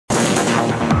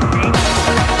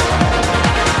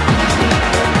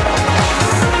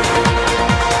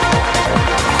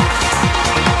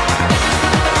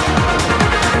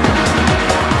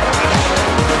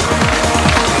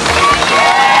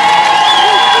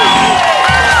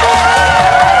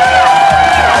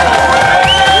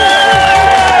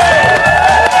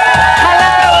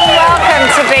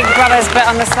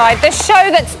Outside, the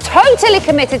show that's totally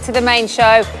committed to the main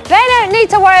show. They don't need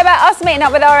to worry about us meeting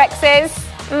up with our exes.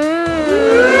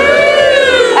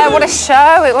 What a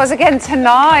show it was again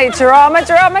tonight. Drama,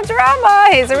 drama, drama.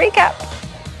 Here's a recap.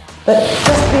 But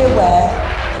just be aware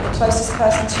that the closest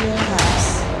person to you in the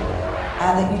house,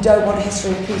 and that you don't want a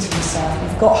history repeating yourself.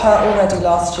 You've got hurt already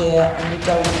last year, and you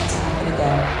don't want it to happen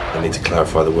again. I need to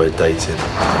clarify the word dating.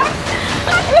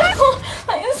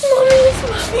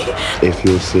 If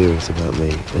you're serious about me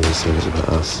and you're serious about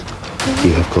us,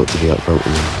 you have got to be upfront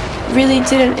with me. Really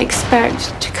didn't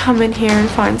expect to come in here and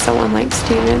find someone like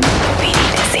Stephen. We need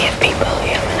to see if people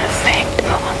have an effect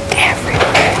on every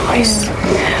voice.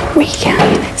 We can't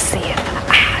even see it for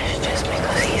Ash just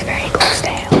because he's very close to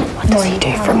him. What does he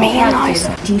do for me in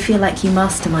life? Do you feel like you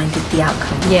masterminded the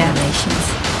outcome of the relations?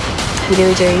 I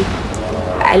really do.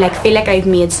 I feel like I've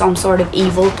made some sort of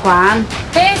evil plan.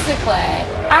 Basically,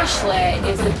 Ashley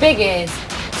is the biggest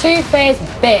two-faced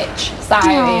bitch sat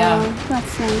out here.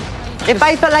 That's me. If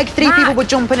I felt like three people were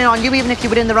jumping in on you, even if you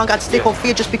were in the wrong, I'd stick up for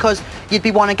you just because you'd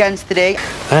be one against today.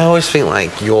 I always think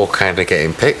like you're kind of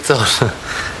getting picked on.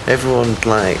 Everyone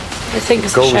like I think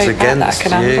it's goes a show against that I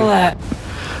can you. handle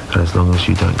it. And as long as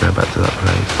you don't go back to that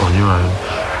place on your own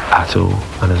at all,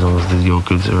 and as long as your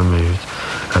goods are removed,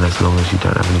 and as long as you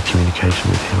don't have any communication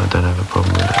with him, I don't have a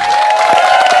problem with it.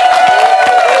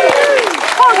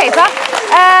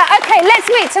 Okay, let's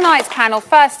meet tonight's panel.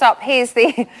 First up, here's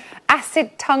the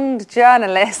acid-tongued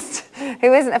journalist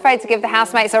who isn't afraid to give the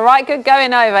housemates a right good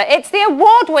going over. It's the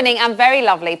award-winning and very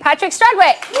lovely Patrick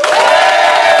Stradwick.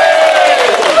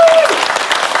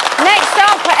 Next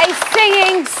up, a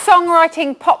singing,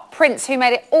 songwriting pop prince who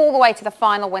made it all the way to the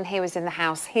final when he was in the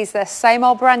house. He's the same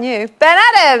old brand new Ben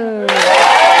Adams.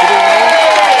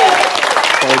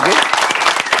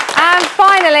 And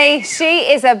finally,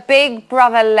 she is a Big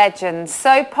Brother legend.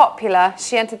 So popular,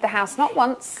 she entered the house not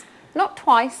once, not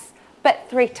twice, but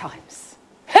 3 times.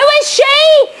 Who is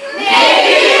she?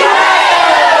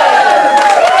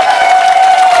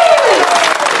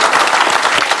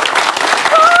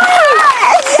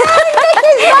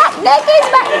 Nicky's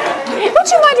back. Would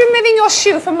you mind removing your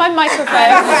shoe from my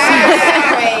microphone?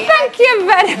 Thank you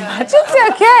very much. It's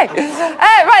okay.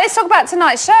 Right, let's talk about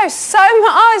tonight's show.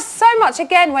 So much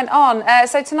again went on.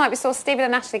 So tonight we saw Stephen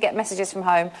and Ashley get messages from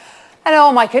home. And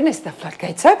oh my goodness, the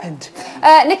floodgates opened.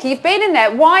 Nikki, you've been in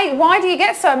there. Why do you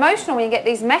get so emotional when you get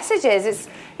these messages?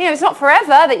 It's not forever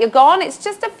that you're gone. It's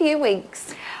just a few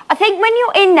weeks. I think when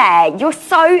you're in there, you're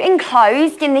so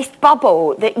enclosed in this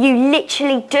bubble that you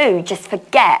literally do just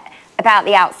forget about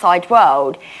the outside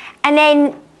world. And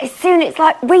then as soon it's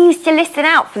like, we used to listen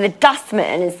out for the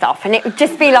dustman and stuff, and it would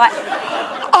just be like,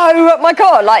 oh my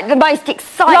God, like the most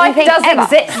exciting thing ever. Life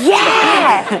does exist.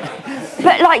 Yeah.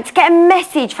 But like to get a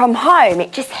message from home,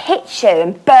 it just hits you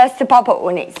and bursts the bubble,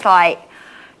 and it's like,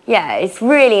 yeah, it's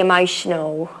really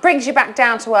emotional. Brings you back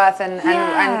down to earth and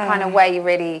kind of where you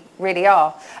really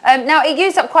are. Now, it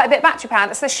used up quite a bit of battery power.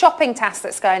 That's the shopping task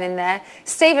that's going in there.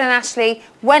 Stephen and Ashley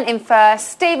went in first.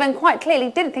 Stephen quite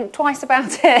clearly didn't think twice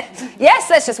about it. Yes,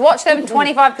 let's just watch them.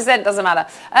 25% doesn't matter.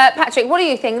 Patrick, what do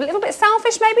you think? A little bit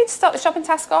selfish maybe to start the shopping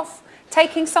task off?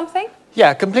 Taking something?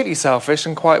 Yeah, completely selfish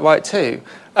and quite right too.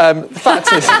 The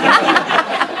fact is,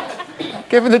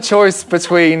 given the choice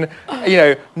between,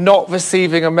 not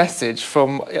receiving a message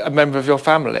from a member of your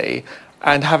family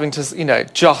and having to,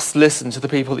 just listen to the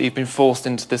people that you've been forced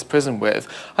into this prison with,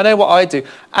 I know what I do.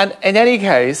 And in any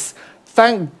case,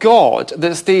 thank God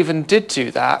that Stephen did do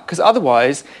that, because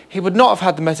otherwise he would not have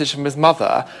had the message from his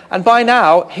mother, and by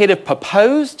now he'd have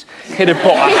proposed, he'd have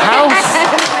bought a house.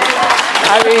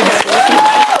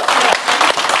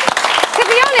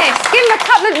 Give him a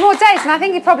couple of more days, and I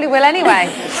think he probably will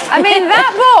anyway. I mean,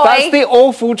 that boy... That's the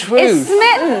awful truth. ...is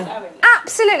smitten.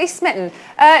 Absolutely smitten.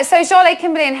 So Jolie,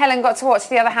 Kimberly and Helen got to watch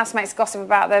the other housemates gossip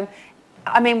about them.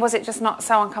 I mean, was it just not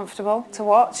so uncomfortable to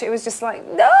watch? It was just like,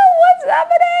 no, what's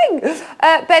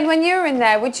happening? Ben, when you were in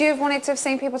there, would you have wanted to have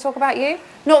seen people talk about you?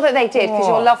 Not that they did, because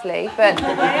you're lovely, but...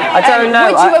 I don't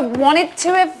know. Would you have wanted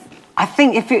to have... I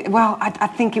think I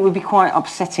think it would be quite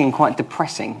upsetting and quite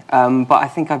depressing. But I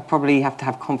think I'd probably have to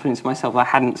have confidence in myself that I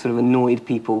hadn't sort of annoyed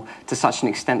people to such an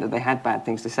extent that they had bad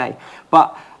things to say.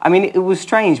 But, I mean, it was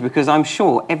strange because I'm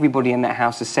sure everybody in that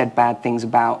house has said bad things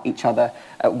about each other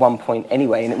at one point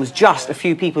anyway, and it was just a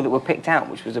few people that were picked out,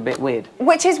 which was a bit weird.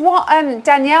 Which is what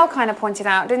Danielle kind of pointed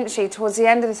out, didn't she, towards the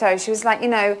end of the show? She was like,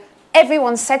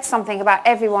 everyone said something about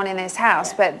everyone in this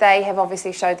house, but they have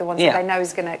obviously showed the ones that they know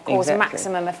is going to cause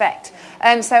maximum effect.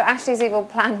 So Ashley's evil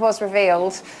plan was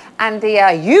revealed, and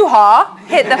the yoo-ha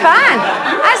hit the fan.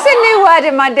 That's a new word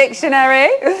in my dictionary.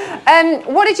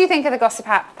 What did you think of the gossip,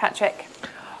 Patrick?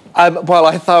 Well,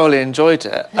 I thoroughly enjoyed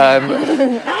it.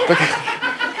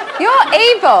 You're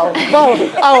evil.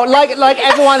 Well, like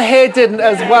everyone here didn't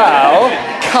as well.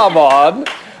 Come on.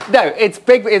 No, it's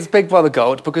Big Brother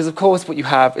Gold because, of course, what you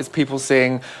have is people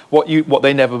seeing what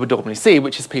they never would normally see,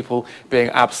 which is people being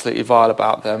absolutely vile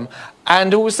about them.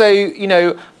 And also, you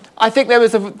know, I think there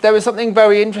was something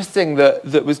very interesting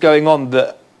that was going on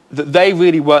that they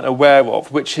really weren't aware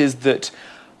of, which is that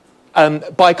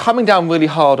by coming down really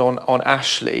hard on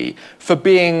Ashley for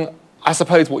being, I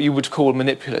suppose, what you would call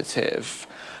manipulative,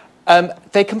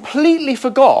 they completely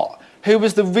forgot who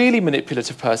was the really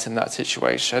manipulative person in that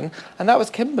situation, and that was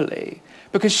Kimberly.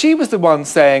 Because she was the one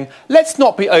saying, let's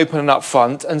not be open and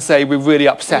upfront and say we're really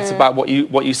upset about what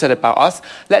you said about us.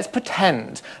 Let's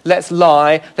pretend. Let's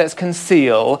lie. Let's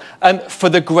conceal for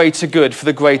the greater good, for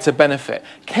the greater benefit.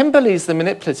 Kimberly's the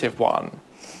manipulative one.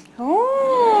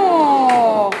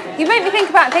 Oh, you make me think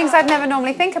about things I'd never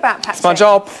normally think about, Patrick. It's my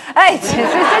job. It's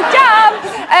a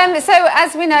job. So,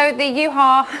 as we know, the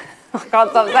UHA, I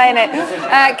can't stop saying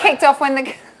it, kicked off when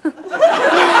the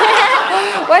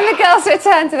when the girls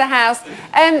returned to the house.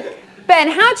 Ben,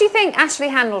 how do you think Ashley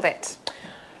handled it?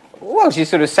 Well, she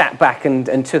sort of sat back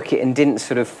and took it and didn't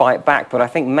sort of fight back, but I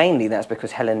think mainly that's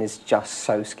because Helen is just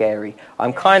so scary.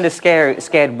 I'm kind of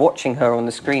scared watching her on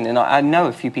the screen, and I know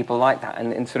a few people like that,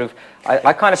 and sort of,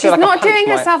 I kind of feel like she's not doing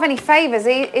herself any favours,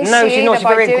 is no, she? She's not. She's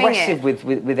very aggressive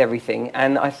with everything,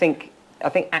 and I think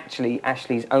actually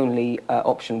Ashley's only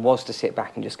option was to sit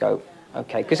back and just go,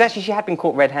 okay, because actually she had been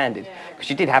caught red-handed, because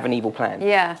she did have an evil plan.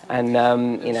 Yeah. And,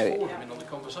 you know...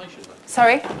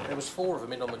 Sorry? There was 4 of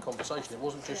them in on the conversation. It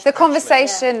wasn't just... The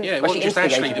conversation... Yeah, it wasn't just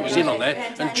Ashley that was in on there.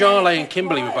 And Jarlath and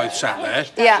Kimberly were both sat there.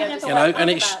 Yeah. You know, and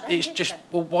it's just,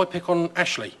 well, why pick on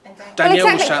Ashley?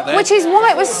 Danielle was sat there. Which is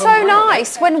why it was so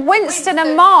nice when Winston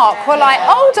and Mark were like,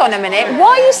 hold on a minute,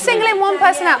 why are you singling one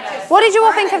person out? What did you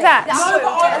all think of that?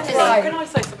 Can I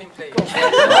say something, please?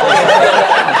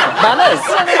 Manners.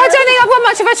 I don't think I've got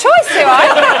much of a choice, do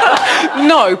I?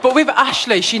 No, but with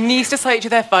Ashley, she needs to say it to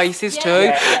their faces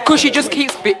too, because she just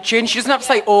keeps bitching. She doesn't have to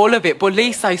say all of it, but at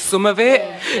least say some of it.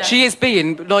 She is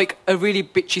being like a really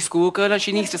bitchy schoolgirl, and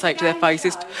she needs to say it to their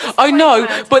faces. I know,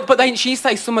 but then she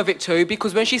say some of it too,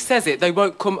 because when she says it, they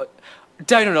won't come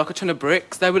down on like a ton of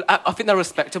bricks. They will. I think they'll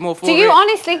respect her more for it. Do you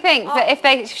honestly think that if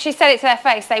she said it to their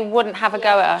face, they wouldn't have a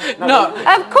go at her? No.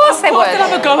 Of course they would. They'll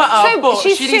have a go at her, but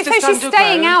she's stand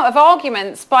staying out of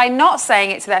arguments by not saying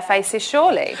it to their faces,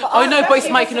 surely. I know, but it's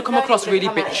making her come across really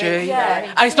bitchy.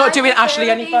 And it's not doing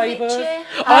Ashley any favours.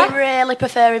 I really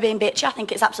prefer her being bitchy. I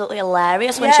think it's absolutely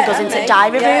hilarious when she goes into the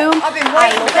diary room. I've been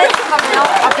waiting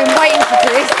for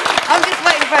this. I'm just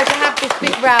waiting for her to have this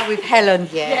big row with Helen.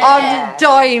 I'm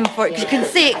dying for it because you can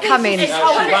see it coming.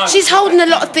 She's holding a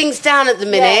lot of things down at the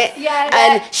minute,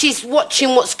 and she's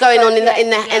watching what's going on in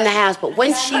the house. But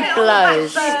when she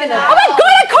blows, oh my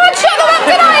God, I can't shut them up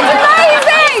tonight. It's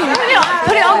amazing.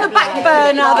 Put it on the back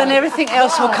burner, then everything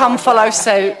else will come follow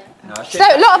suit. So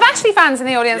a lot of Ashley fans in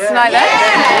the audience tonight, then.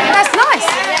 That's nice.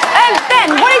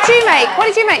 Ben, what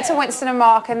did you make to Winston and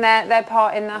Mark and their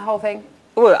part in the whole thing?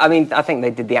 Well, I mean, I think they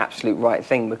did the absolute right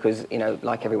thing because, you know,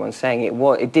 like everyone's saying,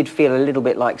 it did feel a little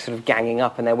bit like sort of ganging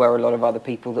up, and there were a lot of other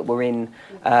people that were in,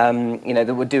 you know,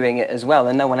 that were doing it as well,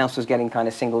 and no one else was getting kind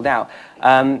of singled out.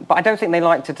 But I don't think they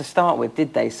liked it to start with,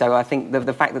 did they? So I think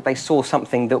the fact that they saw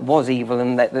something that was evil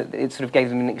and that it sort of gave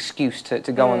them an excuse to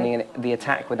go on the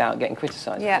attack without getting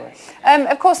criticised. Yeah.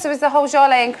 Of course, there was the whole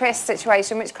Jarlath and Chris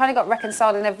situation, which kind of got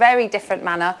reconciled in a very different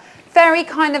manner. Very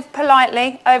kind of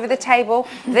politely over the table.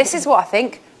 This is what I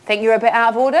think. Think you're a bit out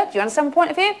of order? Do you understand my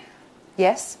point of view?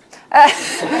 Yes.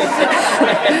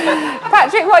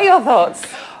 Patrick, what are your thoughts?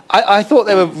 I thought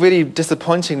they were really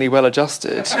disappointingly well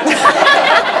adjusted.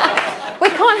 We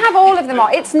can't have all of them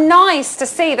on. It's nice to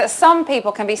see that some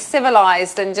people can be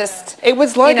civilised and just not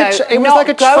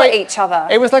go at each other.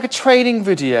 It was like a training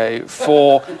video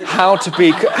for how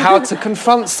to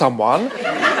confront someone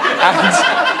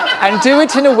and do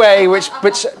it in a way which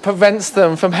prevents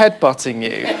them from headbutting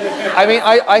you. I mean,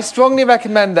 I strongly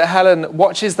recommend that Helen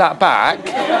watches that back,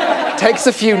 takes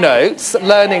a few notes,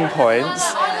 learning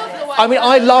points. I mean,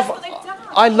 I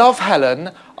love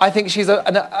Helen. I think she's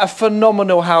a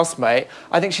phenomenal housemate.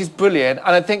 I think she's brilliant, and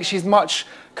I think she's much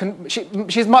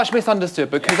misunderstood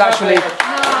because actually,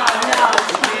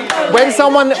 when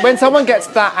someone gets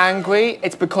that angry,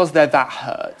 it's because they're that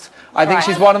hurt. I think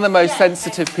she's one of the most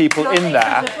sensitive people in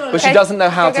there, but she doesn't know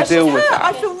how to deal with that.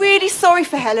 I feel really sorry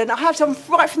for Helen. I have done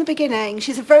right from the beginning.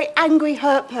 She's a very angry,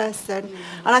 hurt person,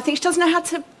 and I think she doesn't know how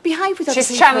to behave with other She's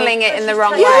people. channeling it in the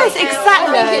wrong way. Yes,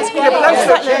 exactly. Yeah, but that's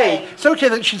okay. It's okay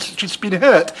that she's been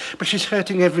hurt, but she's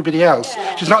hurting everybody else.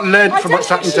 She's not learned from what's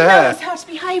happened to her. She knows how to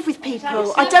behave with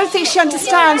people. I don't think she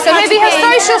understands. So maybe her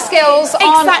social skills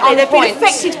aren't exactly. on They've point. been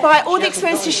affected by all the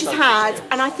experiences she's had,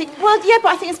 and I think, well, yeah,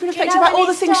 but I think it's been affected by all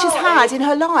the things she's had in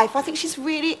her life. I think she's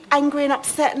really angry and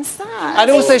upset and sad.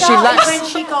 And also she lacks... When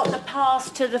she got the pass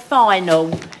to the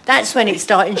final, that's when it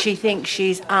started, and she thinks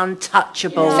she's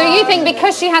untouchable. So you think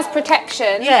because she has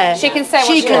protection, yeah, she can say what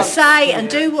she can wants? say and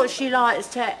do what she likes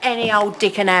to any old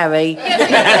Dick and Harry.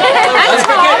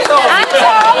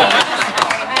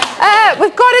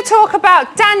 We've got to talk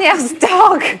about Danielle's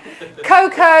dog,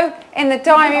 Coco, in the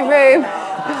diary room.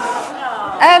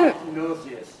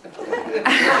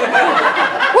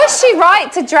 Was she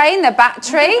right to drain the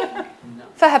battery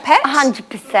for her pet?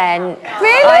 100%.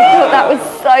 Really? I thought that was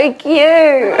so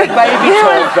cute. Baby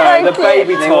talk, though. The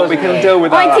baby talk. We can deal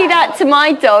with that. I do that to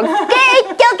my dog.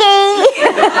 Good doggy.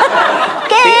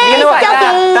 You know what?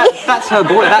 That's her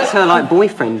boy. That's her like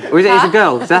boyfriend. Or is it? It's a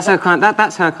girl. That's her kind.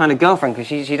 That's her kind of girlfriend because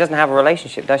she doesn't have a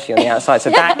relationship, does she, on the outside? So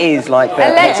that is like.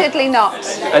 Allegedly not.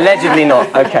 Allegedly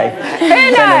not. Okay.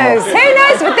 Who knows? Who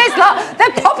knows with this lot? They're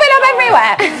popping up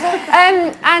everywhere.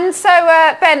 And so,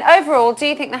 Ben, overall, do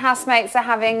you think the housemates are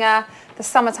having the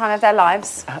summertime of their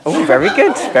lives? Oh, very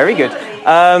good. Very good.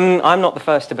 I'm not the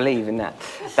first to believe in that.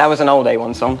 That was an old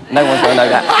A1 song. No one's going to know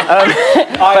that.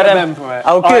 I remember it.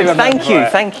 Oh, good.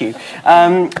 Thank you.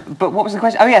 But what was the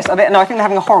question? Oh, yes. I think they're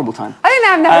having a horrible time. I think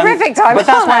they're having a horrific time. But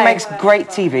that's why it makes great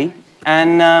TV.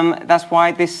 And that's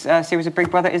why this series of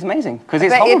Big Brother is amazing, because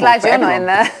it's horrible. I bet you're for glad you're not everyone. in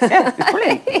there. Yeah, it's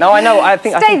brilliant. No, I know. I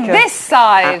think this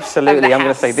side. Absolutely, of the I'm going to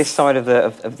house. say this side of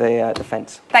the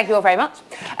fence. Thank you all very much.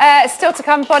 Still to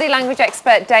come, body language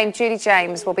expert Dame Judy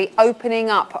James will be opening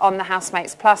up on the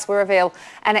Housemates. Plus, we'll reveal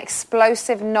an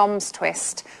explosive noms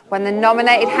twist when the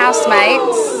nominated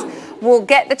housemates will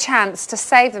get the chance to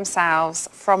save themselves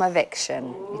from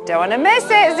eviction. You don't want to miss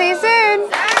it. See you soon.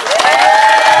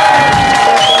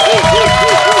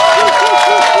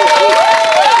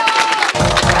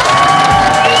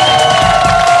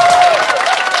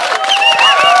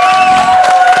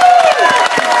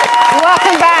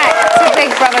 Welcome back to Big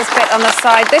Brother's Bit on the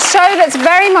Side. The show that's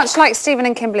very much like Stephen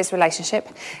and Kimberly's relationship.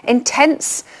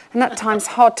 Intense and at times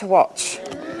hard to watch.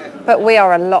 But we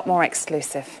are a lot more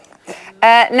exclusive.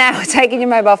 Now, taking your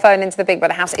mobile phone into the Big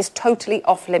Brother house is totally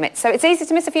off limits, so it's easy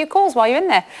to miss a few calls while you're in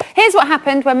there. Here's what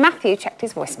happened when Matthew checked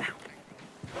his voicemail.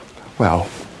 Well,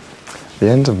 the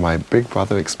end of my Big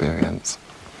Brother experience.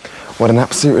 What an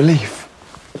absolute relief.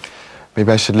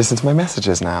 Maybe I should listen to my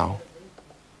messages now.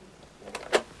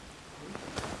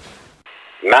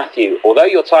 Matthew, although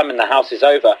your time in the house is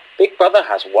over, Big Brother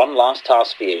has one last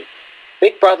task for you.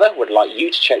 Big Brother would like you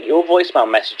to check your voicemail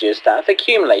messages that have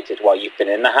accumulated while you've been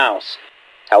in the house.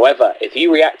 However, if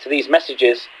you react to these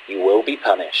messages, you will be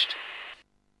punished.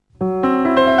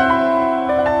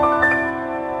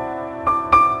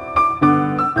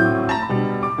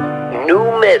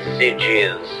 New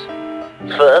messages.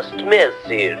 First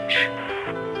message.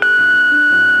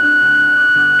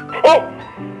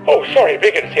 Oh, sorry,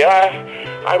 Biggins here.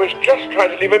 I was just trying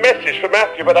to leave a message for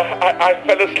Matthew, but I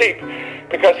fell asleep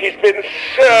because he's been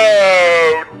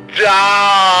so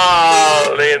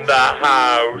dull in the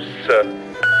house.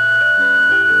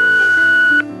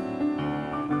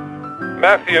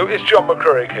 Matthew, it's John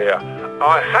McCurrick here.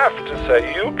 I have to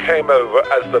say you came over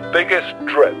as the biggest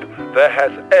drip there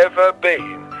has ever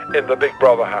been in the Big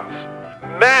Brother house.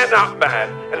 Man up,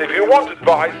 man, and if you want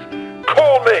advice,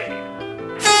 call me.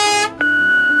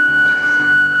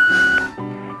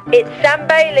 It's Sam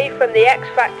Bailey from the X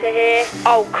Factor here.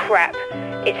 Oh crap,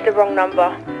 it's the wrong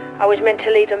number. I was meant to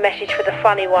leave a message for the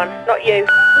funny one, not you.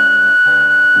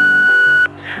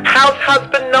 House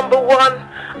husband number one,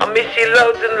 I miss you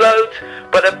loads and loads,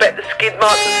 but I bet the Skid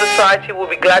Martin Society will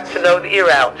be glad to know that you're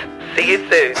out. See you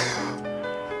soon.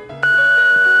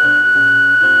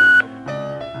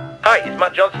 Hi, it's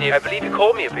Matt Johnson here. I believe you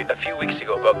called me a few weeks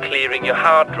ago about clearing your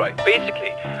hard drive.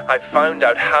 Basically, I found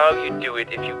out how you do it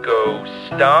if you go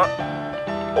Start,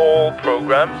 All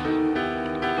Programs,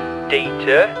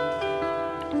 Data,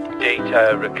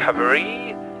 Data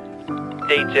Recovery,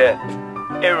 Data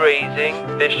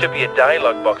Erasing. There should be a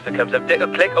dialog box that comes up.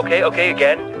 Click, okay,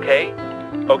 again,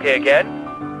 okay, again.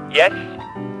 Yes,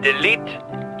 delete.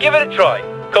 Give it a try.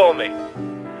 Call me.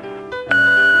 I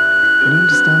don't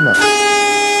understand that.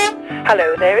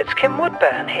 Hello there, it's Kim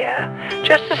Woodburn here.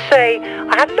 Just to say,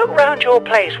 I had a look round your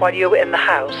place while you were in the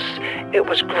house. It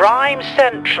was Grime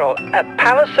Central, a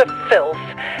palace of filth,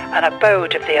 an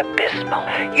abode of the abysmal.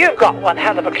 You've got one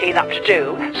hell of a clean-up to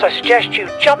do, so I suggest you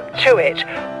jump to it.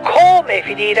 Call me if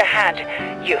you need a hand,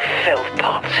 you filth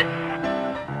pot.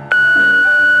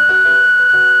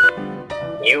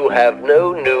 You have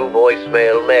no new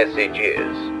voicemail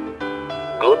messages.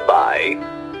 Goodbye.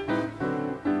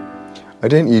 I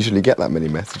don't usually get that many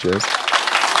messages.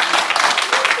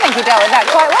 I think you dealt with that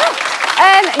quite well.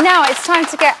 Now it's time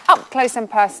to get up close and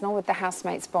personal with the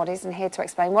housemates' bodies, and here to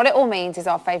explain what it all means is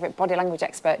our favourite body language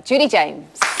expert, Judy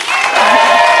James. So,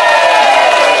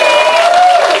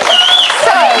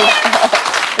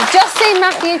 we've just seen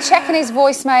Matthew checking his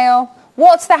voicemail.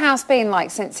 What's the house been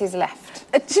like since he's left?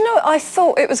 Do you know, I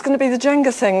thought it was going to be the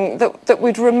Jenga thing, that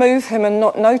we'd remove him and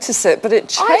not notice it, but it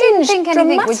changed. I didn't think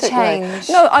anything would dramatically. change.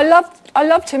 No, I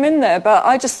loved him in there, but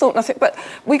I just thought nothing. But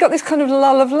we got this kind of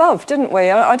lull of love, didn't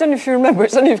we? I don't know if you remember,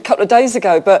 it's only a couple of days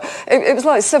ago, but it was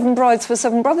like 7 brides for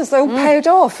 7 brothers. They all paired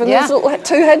off, and there's little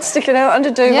 2 heads sticking out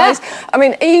under duvets. Yeah. I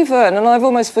mean, even, and I've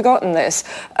almost forgotten this,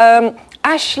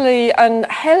 Ashley and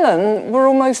Helen were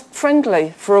almost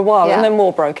friendly for a while, and then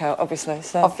war broke out, obviously.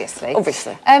 So. Obviously.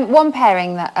 One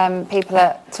pairing that people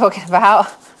are talking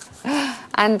about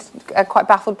and are quite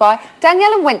baffled by,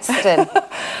 Danielle and Winston.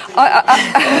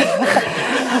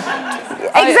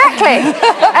 Exactly.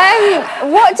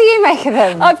 What do you make of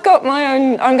them? I've got my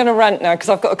own. I'm going to rant now because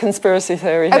I've got a conspiracy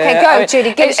theory here. Okay, go,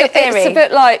 Judy. Give us your theory. It's a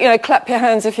bit like, clap your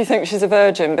hands if you think she's a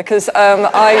virgin, because No,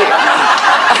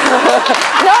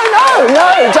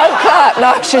 don't clap.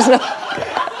 No, she's not.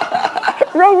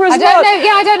 Wrong response.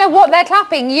 I don't know what they're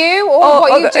clapping. You or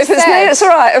what you just said. If it's me, it's all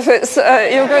right. If it's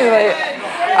you agree with me.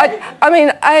 I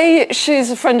mean, she's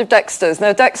a friend of Dexter's.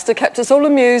 Now, Dexter kept us all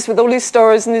amused with all his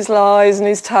stories and his lies and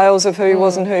his tales of who he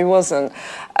was and who he wasn't.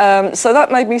 So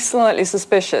that made me slightly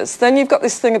suspicious. Then you've got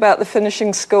this thing about the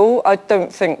finishing school. I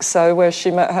don't think so, where she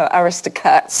met her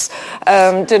aristocrats.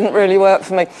 Didn't really work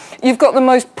for me. You've got the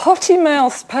most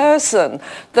potty-mouthed person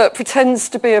that pretends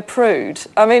to be a prude.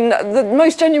 I mean, the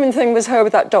most genuine thing was her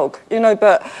with that dog,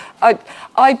 but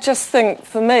I just think,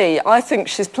 for me, I think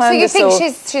she's planned this all. So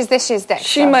you think she's Dexter?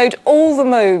 She made all the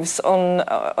moves on,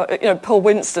 Paul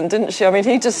Winston, didn't she? I mean,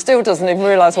 he just still doesn't even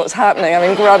realise what's happening. I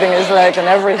mean, grabbing his leg and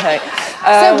everything.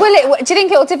 So do you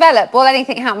think it will develop? Will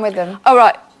anything happen with them? All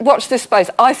right, watch this space.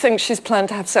 I think she's planned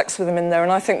to have sex with him in there,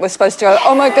 and I think we're supposed to go,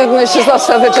 oh my goodness, she's lost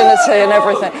her virginity and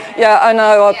everything. Yeah, I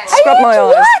know, I scrubbed my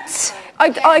eyes.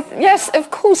 What? Yes,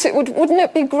 of course it would. Wouldn't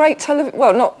it be great television?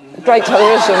 Well, not great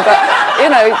television, but,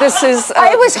 this is...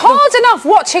 it was hard enough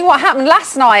watching what happened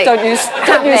last night. Don't use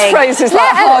phrases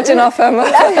like hard enough, Emma.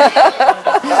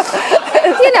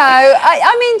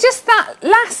 I mean, just that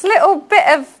last little bit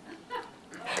of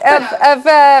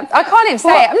I can't even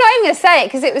say it. I'm not even going to say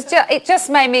it because it just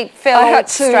made me feel I had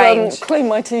to strange. Clean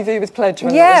my TV with pledge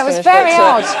when it was very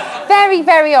odd. Very,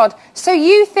 very odd. So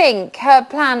you think her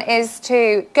plan is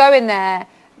to go in there,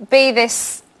 be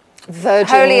this virgin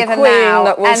holier than queen thou,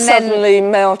 that will and suddenly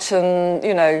melt and,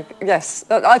 yes.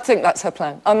 I think that's her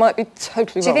plan. I might be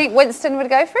totally wrong. Do you think Winston would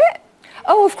go for it?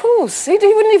 Oh, of course. He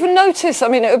wouldn't even notice. I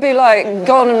mean, it would be like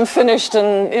gone and finished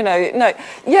and, no.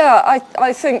 Yeah,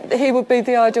 I think he would be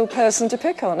the ideal person to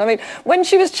pick on. I mean, when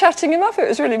she was chatting him up, it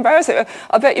was really embarrassing.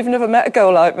 I bet you've never met a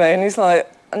girl like me. And he's like,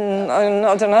 I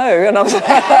don't know. And I was like...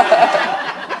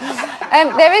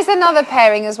 there is another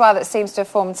pairing as well that seems to have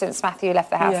formed since Matthew left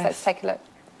the house. Yes. Let's take a look.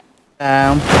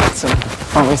 So,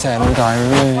 what we say in the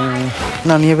diary?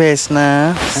 None of your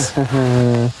business.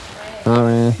 Not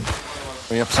really.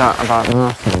 Are you upset about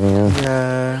Matthew?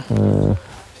 Yeah.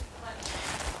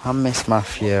 I miss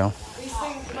Matthew.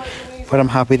 But I'm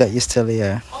happy that you're still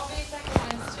here.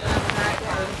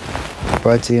 But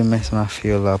I do miss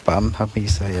Matthew a lot, but I'm happy you're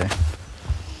still here.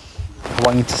 I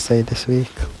want you to stay this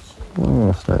week.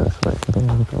 I'll stay this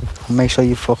week. Make sure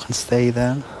you fucking stay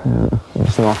then. Yeah. I'm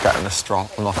just not getting a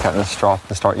strop. I'm not getting a strop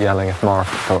to start yelling at Mark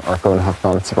or going to have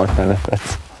comments about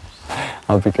benefits.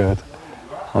 I'll be good.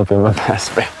 I'll be my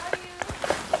best behaviour.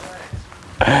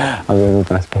 I'll be my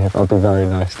best behaviour. I'll be very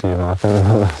nice to you, Mark.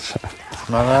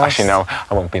 Actually, no,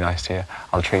 I won't be nice to you.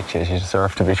 I'll treat you as you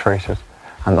deserve to be treated.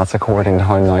 And that's according to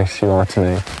how nice you are to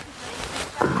me.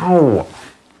 Ow!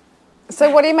 So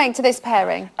what do you make to this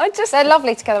pairing? They're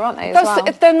lovely together, aren't they, as well?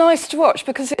 They're nice to watch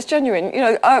because it's genuine,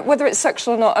 whether it's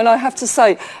sexual or not. And I have to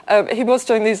say, he was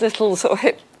doing these little sort of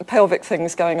hip pelvic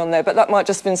things going on there, but that might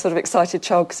just have been sort of excited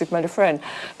child because you've made a friend.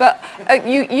 But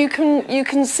you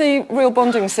can see real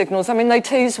bonding signals. I mean, they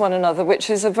tease one another, which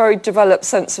is a very developed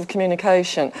sense of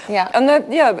communication. Yeah. And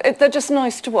they're just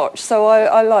nice to watch. So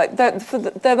I like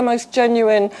they're the most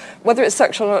genuine, whether it's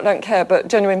sexual or not, I don't care, but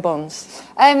genuine bonds.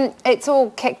 It's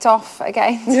all kicked off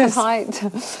again tonight.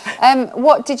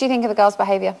 What did you think of the girls'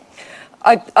 behaviour?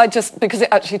 I just, because it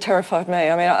actually terrified me.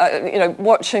 I mean,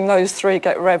 watching those three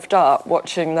get revved up,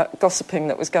 watching that gossiping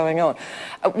that was going on.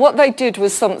 What they did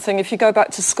was something, if you go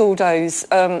back to school days,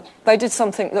 they did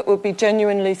something that would be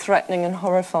genuinely threatening and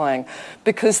horrifying,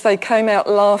 because they came out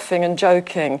laughing and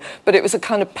joking, but it was a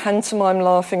kind of pantomime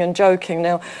laughing and joking.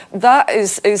 Now, that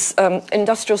is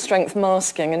industrial strength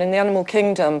masking, and in the animal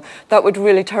kingdom, that would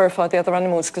really terrify the other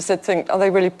animals, because they'd think, are they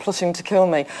really plotting to kill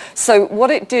me? So what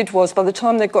it did was, by the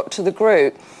time they got to the group,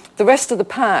 the rest of the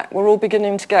pack were all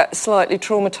beginning to get slightly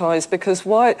traumatised, because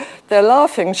why they're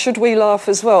laughing, should we laugh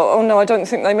as well? Oh no, I don't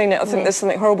think they mean it, I think there's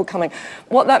something horrible coming.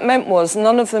 What that meant was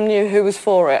none of them knew who was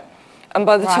for it. And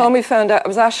by the time we found out it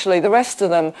was Ashley, the rest of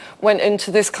them went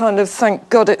into this kind of, thank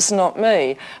God it's not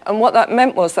me. And what that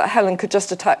meant was that Helen could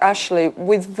just attack Ashley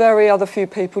with very other few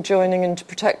people joining in to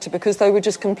protect her, because they were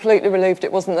just completely relieved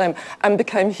it wasn't them, and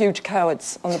became huge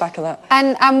cowards on the back of that.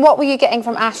 And what were you getting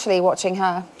from Ashley watching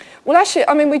her? Well, actually,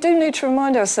 I mean, we do need to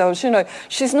remind ourselves,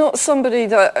 she's not somebody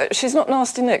that, she's not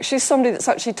Nasty Nick, she's somebody that's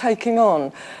actually taking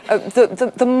on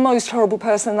the most horrible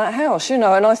person in that house, and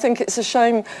I think it's a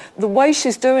shame the way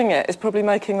she's doing it is probably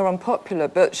making her unpopular,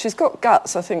 but she's got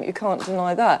guts, I think you can't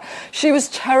deny that. She was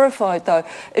terrified, though.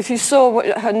 If you saw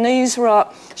her knees were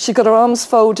up, she got her arms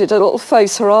folded, her little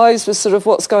face, her eyes was sort of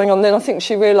what's going on. Then I think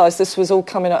she realised this was all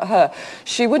coming at her.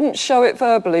 She wouldn't show it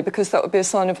verbally, because that would be a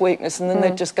sign of weakness, and then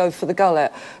they'd just go for the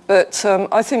gullet. But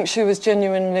I think she was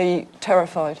genuinely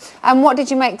terrified. And what did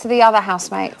you make to the other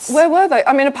housemates? Where were they?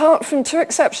 I mean, apart from two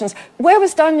exceptions, where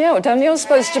was Danielle? Danielle's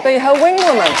supposed to be her wing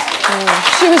woman.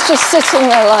 She was just sitting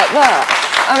there like that.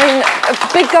 I mean,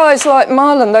 big guys like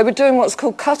Marlon, they were doing what's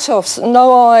called cut-offs,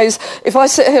 no eyes. If I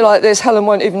sit here like this, Helen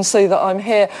won't even see that I'm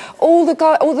here. All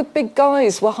the big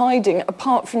guys were hiding,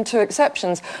 apart from two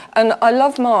exceptions. And I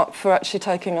love Mark for actually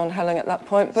taking on Helen at that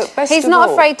point. But he's not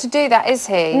afraid to do that, is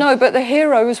he? No, but the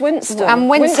hero was Winston. And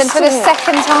Winston for the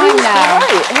second time now.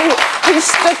 He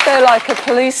stood there like a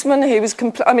policeman. He was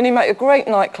he made a great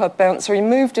nightclub bouncer. He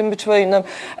moved in between them,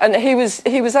 and he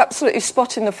was absolutely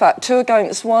spotting the fact, 2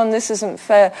 against 1, this isn't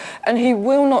fair. And he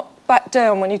will not back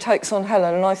down when he takes on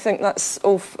Helen, and I think that's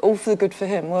all for the good for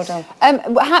him. Well done.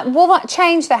 Will that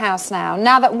change the house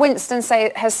now that Winston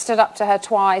has stood up to her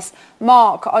twice?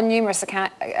 Mark, on numerous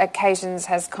occasions,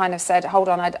 has kind of said, hold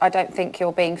on, I don't think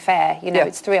you're being fair.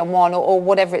 It's 3-on-1 or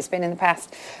whatever it's been in the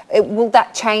past. Will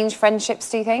that change friendships,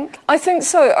 do you think? I think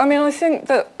so. I mean, I think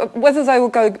that whether they will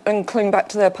go and cling back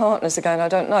to their partners again, I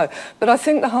don't know. But I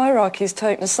think the hierarchy's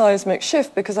taken a seismic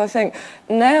shift, because I think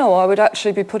now I would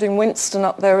actually be putting Winston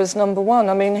up there as number 1.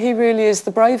 I mean, he really is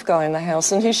the brave guy in the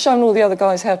house, and he's shown all the other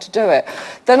guys how to do it.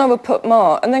 Then I would put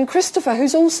Mark, and then Christopher,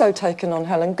 who's also taken on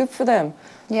Helen. Good for them.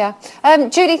 Yeah.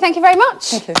 Judy, thank you very much.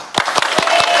 Thank you.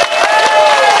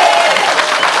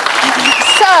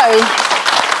 So,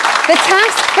 the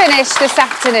task finished this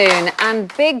afternoon,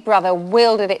 and Big Brother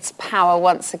wielded its power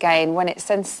once again when it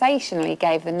sensationally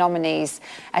gave the nominees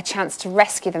a chance to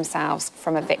rescue themselves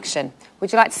from eviction.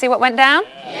 Would you like to see what went down?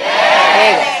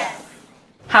 Yes!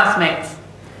 Housemates,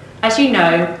 as you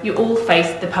know, you all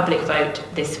faced the public vote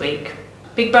this week.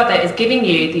 Big Brother is giving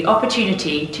you the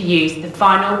opportunity to use the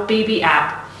final BB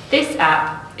app. This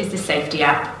app is the safety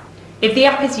app. If the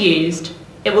app is used,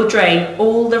 it will drain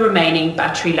all the remaining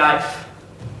battery life.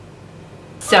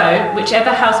 So,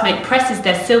 whichever housemate presses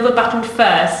their silver button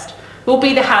first will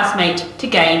be the housemate to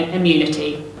gain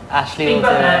immunity. Ashley Big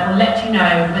Brother will let you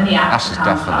know when the app Ashley's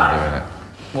becomes definitely live. doing it.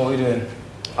 What are we doing?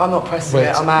 I'm not pressing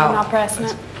it, I'm out. I'm not pressing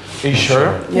it. Are you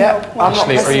sure? Yeah, I'm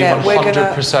Ashley, not pressing it. We're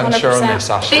gonna 100% sure on this,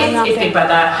 Ashley. This is Big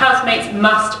Brother. Housemates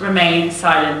must remain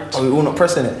silent. Are we all not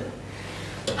pressing it?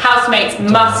 Housemates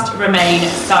must remain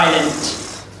silent.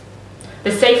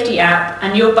 The safety app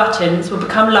and your buttons will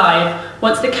become live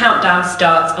once the countdown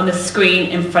starts on the screen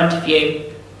in front of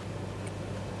you.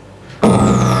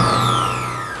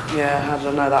 Yeah, how did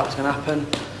I know that was going to happen?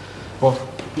 What?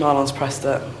 Marlon's pressed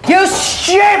it. You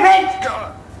stupid!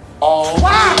 Oh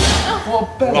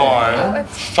What my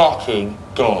fucking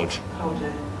God. Hold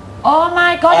it. Oh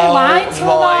my God, he lied to them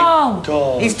all.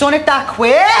 God. He's done it that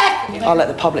quick. I'll let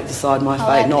the public decide my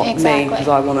fate, not me, because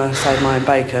I want to save my own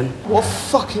bacon. What a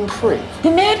fucking prick.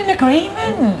 They made an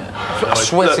agreement. I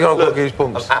swear to God, I've got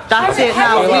goosebumps. That's it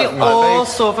now. We all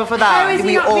suffer for that.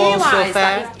 We all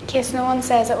suffer. In case no one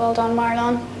says it, well done,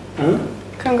 Marlon.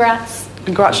 Congrats.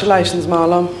 Congratulations,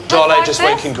 Marlon. Darlene just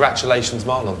went, congratulations,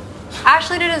 Marlon.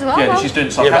 Ashley did as well. Yeah, she's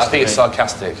doing sarcastic. Yeah, but I think it's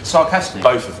sarcastic. Sarcastic?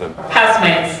 Both of them.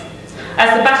 Housemates,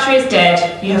 as the battery is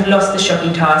dead, you have lost the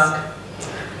shopping task.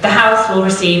 The house will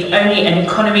receive only an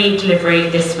economy delivery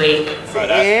this week.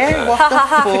 Yeah, what the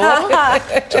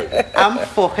fuck? I'm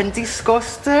fucking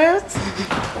disgusted.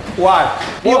 Why?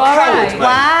 You What a coward, alright? mate.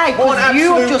 Why? What an Because you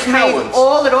have absolute just coward. made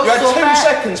all of us You had 2 suffer.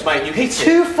 seconds, mate, you hit it.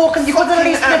 Two fucking... You couldn't at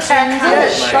least pretend.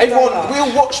 Everyone, we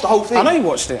all watched the whole thing. I know you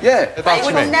watched it. Yeah. I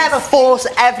would never force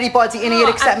everybody in here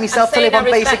except myself to live on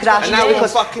basic rations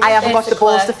because I haven't got the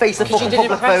balls to face the fucking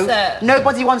public vote.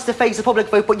 Nobody wants to face the public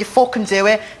vote, but you fucking do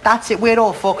it. That's it. We're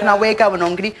all fucking now. We're going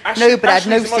hungry. No bread,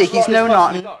 no stickies, no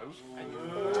nothing.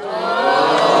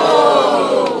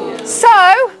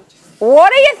 So,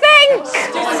 what do you think?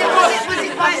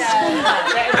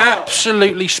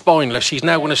 Absolutely spineless. He's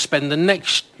now going to spend the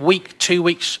next week, 2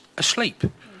 weeks asleep,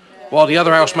 while the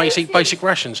other housemates eat basic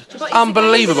rations.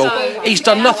 Unbelievable. He's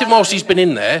done nothing whilst he's been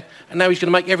in there, and now he's going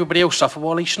to make everybody else suffer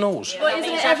while he snores. But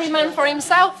isn't it every man for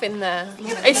himself in there?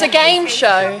 It's a game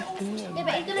show.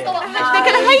 They're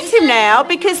going to hate him now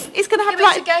because he's going to have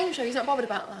It's a game show. He's not bothered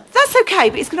about that. That's okay,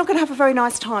 but he's not going to have a very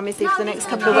nice time, is he, for the next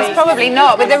couple of weeks? Probably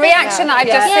not. With the reaction that I've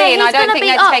just seen, I don't think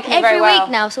they're taking it very well.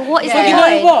 now, so what is Well, you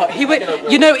know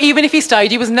what? You know, even if he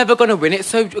stayed, he was never going to win it.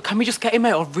 So can we just get him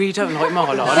out? I really don't like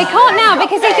Marlon. We can't now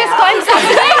because he just got himself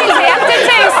crazy after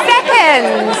 2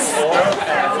 seconds.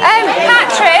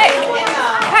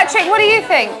 Patrick, what do you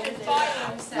think?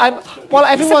 Well,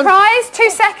 everyone... Surprise? 2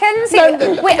 seconds?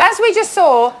 As we just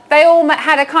saw, they all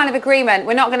had a kind of agreement.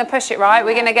 We're not going to push it, right?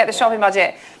 We're going to get the shopping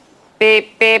budget.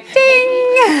 Beep, beep, ding!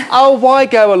 Oh, why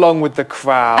go along with the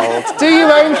crowd? Do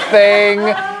your own thing,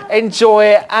 enjoy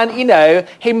it, and, you know,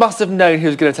 he must have known he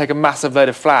was going to take a massive load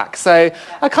of flack. So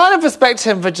I kind of respect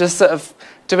him for just sort of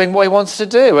doing what he wanted to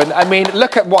do. And, I mean,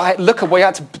 look at what he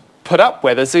had to put up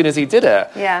with as soon as he did it.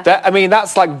 Yeah.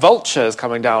 That's like vultures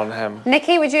coming down on him.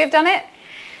 Nikki, would you have done it?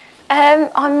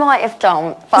 I might have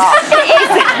done, but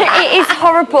it is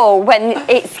horrible when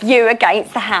it's you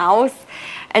against the house,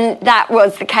 and that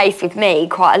was the case with me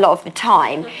quite a lot of the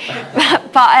time.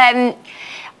 But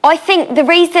I think the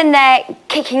reason they're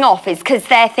kicking off is because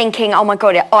they're thinking, oh my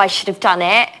God, I should have done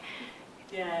it.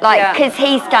 Like, because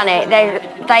he's done it,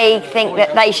 they think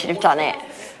that they should have done it.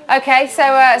 Okay, so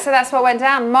that's what went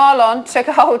down. Marlon took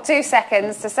a whole 2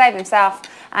 seconds to save himself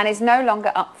and is no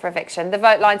longer up for eviction. The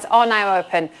vote lines are now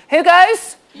open. Who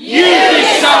goes? You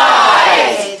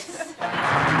decide!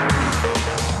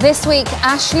 This week,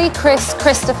 Ashley, Chris,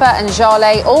 Christopher and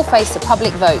Jarlath all face a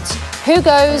public vote. Who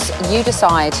goes? You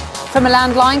decide. From a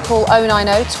landline, call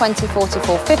 090 20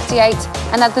 44 58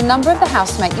 and add the number of the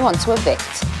housemate you want to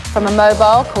evict. From a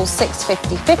mobile, call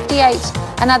 650 58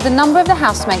 and add the number of the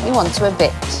housemate you want to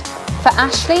evict. For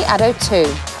Ashley, add 02.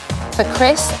 For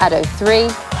Chris, add 03.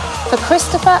 For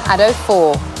Christopher, add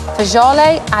 04. For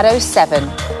Jarlath, add 07.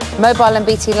 Mobile and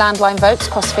BT landline votes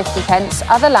cost 50 pence.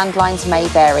 Other landlines may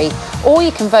vary. Or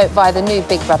you can vote via the new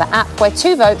Big Brother app, where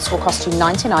 2 votes will cost you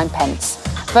 99 pence.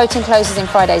 Voting closes in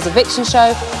Friday's eviction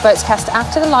show. Votes cast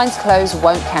after the lines close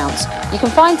won't count. You can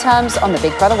find terms on the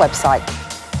Big Brother website.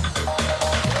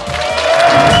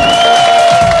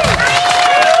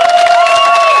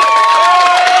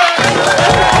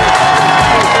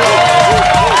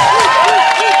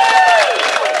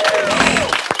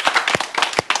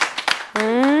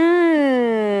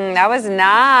 That was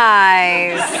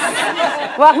nice.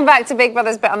 Welcome back to Big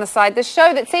Brother's Bit on the Side, the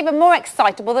show that's even more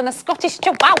excitable than a Scottish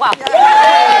chihuahua.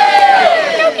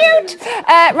 So cute.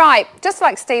 Right, just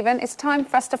like Stephen, it's time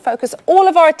for us to focus all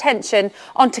of our attention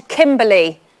onto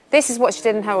Kimberly. This is what she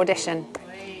did in her audition.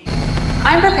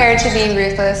 I'm prepared to be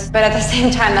ruthless, but at the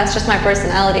same time, that's just my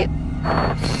personality.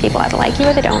 People either like you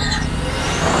or they don't.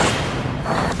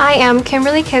 I am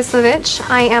Kimberly Kislovich.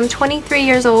 I am 23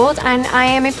 years old, and I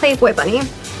am a Playboy bunny.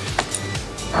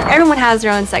 Everyone has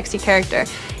their own sexy character,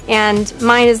 and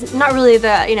mine is not really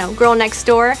the, girl next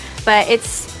door, but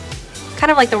it's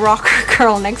kind of like the rocker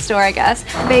girl next door, I guess.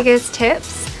 Biggest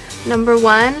tips, number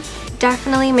 1,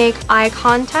 definitely make eye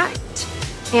contact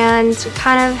and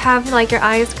kind of have like your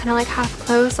eyes kind of like half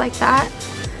closed like that.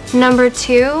 Number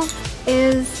 2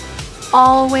 is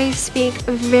always speak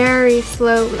very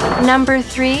slowly. Number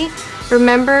 3,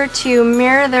 remember to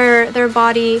mirror their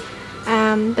body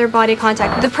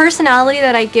contact. The personality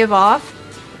that I give off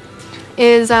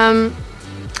is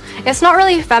it's not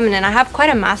really feminine. I have quite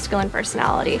a masculine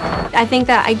personality. I think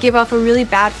that I give off a really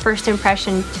bad first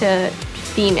impression to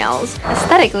females.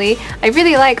 Aesthetically, I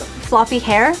really like floppy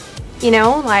hair, you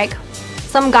know, like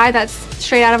some guy that's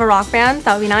straight out of a rock band.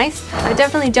 That would be nice. I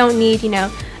definitely don't need, you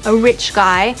know, a rich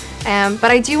guy,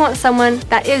 but I do want someone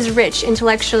that is rich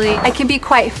intellectually. I can be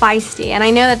quite feisty, and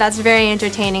I know that that's very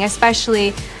entertaining,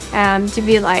 especially to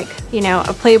be like, you know,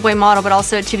 a Playboy model, but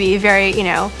also to be very, you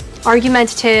know,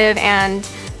 argumentative, and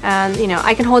you know,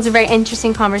 I can hold a very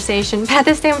interesting conversation. But at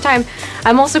the same time,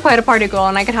 I'm also quite a party girl,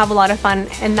 and I can have a lot of fun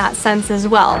in that sense as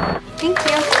well. Thank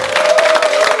you.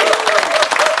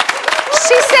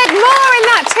 She said more in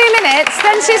that 2 minutes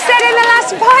than she said in the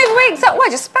last 5 weeks. Oh, well, I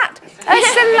just spat. She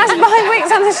said in the last 5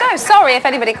 weeks on the show. Sorry if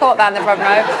anybody caught that in the front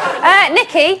row.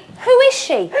 Nikki, who is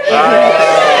she?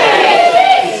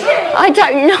 I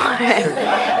don't know.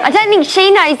 I don't think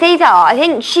she knows either. I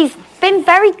think she's been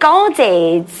very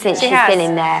guarded since she's been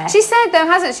in there. She said, though,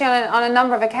 hasn't she, on a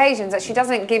number of occasions, that she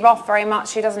doesn't give off very much,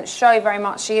 she doesn't show very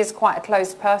much, she is quite a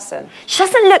closed person. She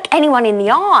doesn't look anyone in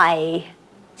the eye.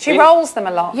 She rolls them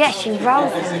a lot. Yeah, she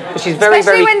rolls them. But she's very,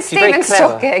 Especially very, when she's very Stephen's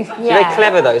clever. talking. She's very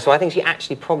clever, though, so I think she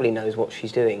actually probably knows what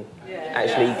she's doing.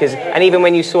 Actually, and even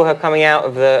when you saw her coming out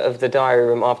of the diary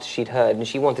room after she'd heard, and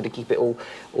she wanted to keep it all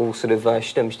sort of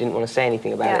stum, she didn't want to say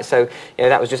anything about it. So you know,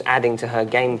 that was just adding to her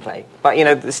gameplay. But you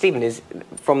know, Stephen is,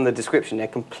 from the description, they're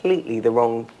completely the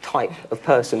wrong type of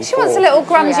person. She wants a little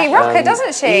grungy rocker,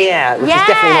 doesn't she? Yeah, which is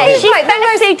definitely she's like the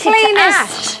most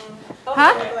cleanest.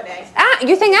 Huh?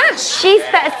 You think Ash? She's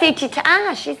better suited to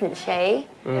Ash, isn't she?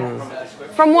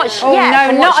 From what she... Oh, yeah, no,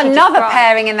 from not what she another described.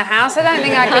 pairing in the house. I don't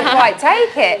think I can quite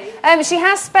take it. She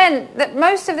has spent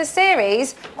most of the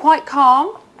series quite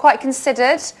calm, quite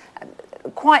considered,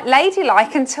 quite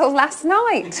ladylike until last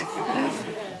night.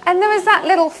 And there was that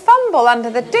little fumble under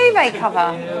the duvet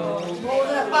cover.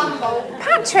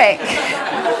 Patrick,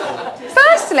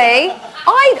 firstly,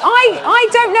 I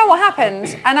don't know what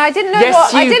happened, and I didn't know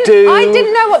I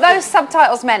didn't know what those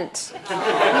subtitles meant.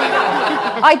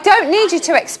 I don't need you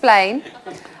to explain.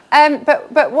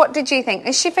 But what did you think?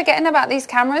 Is she forgetting about these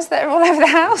cameras that are all over the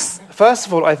house? First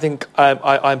of all, I think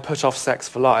I'm put off sex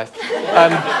for life.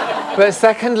 But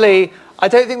secondly, I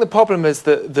don't think the problem is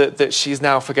that she's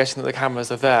now forgetting that the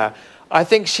cameras are there. I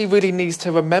think she really needs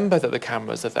to remember that the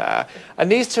cameras are there, and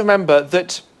needs to remember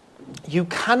that you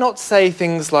cannot say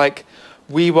things like,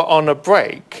 "We were on a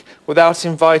break," without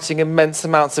inviting immense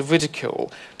amounts of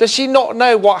ridicule. Does she not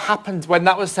know what happened when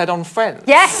that was said on Friends?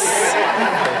 Yes!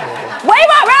 We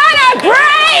were on a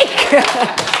break!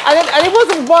 and it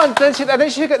wasn't once. Then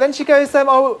she goes,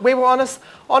 "Oh, we were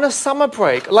on a summer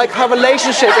break." Like her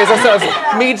relationship is a sort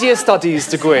of media studies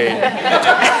degree.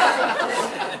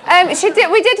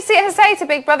 We did see her say to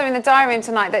Big Brother in the diary room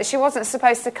tonight that she wasn't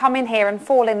supposed to come in here and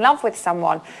fall in love with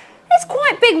someone. It's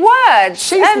quite big words.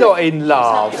 She's not in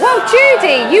love. Well,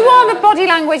 Judy, you are the body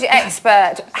language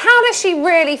expert. How does she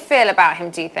really feel about him,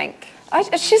 do you think?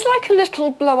 She's like a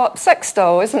little blow-up sex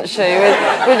doll, isn't she?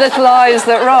 With little eyes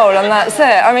that roll, and that's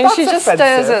it. I mean, she just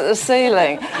stares at the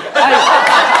ceiling.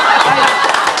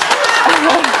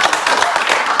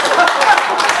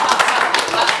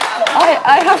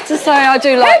 I have to say, I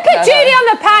do like Who put Judy on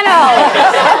the panel?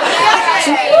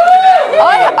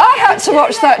 I had to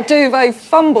watch that duvet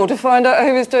fumble to find out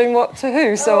who was doing what to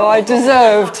who, so I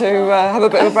deserve to have a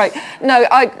bit of a break. No,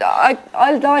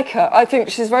 I like her. I think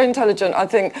she's very intelligent. I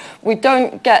think we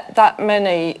don't get that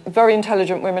many very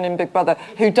intelligent women in Big Brother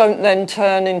who don't then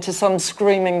turn into some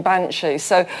screaming banshee.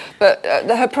 So, but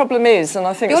her problem is, and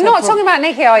I think... You're not talking about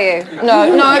Nikki, are you? No,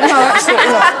 absolutely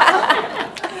not.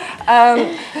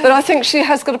 But I think she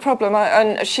has got a problem,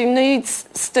 and she needs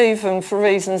Stephen for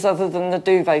reasons other than the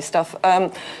duvet stuff.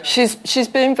 She's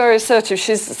being very assertive.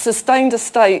 She's sustained a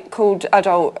state called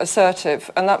adult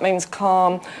assertive, and that means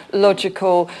calm,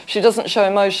 logical. She doesn't show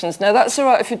emotions. Now, that's all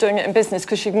right if you're doing it in business,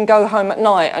 because you can go home at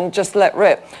night and just let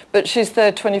rip, but she's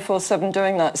there 24/7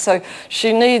 doing that. So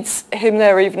she needs him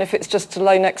there, even if it's just to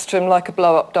lay next to him like a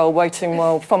blow-up doll, waiting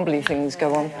while fumbly things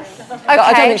go on. Okay. But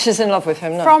I don't think she's in love with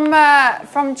him, no.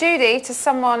 From Judy to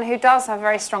someone who does have a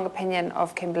very strong opinion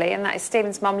of Kimberly, and that is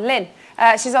Stephen's mum, Lynn.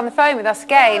 She's on the phone with us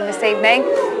again this evening.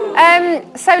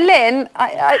 So, Lynn,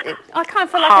 I kind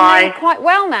of feel like I know you quite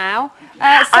well now.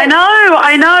 I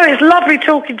know. It's lovely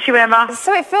talking to you, Emma.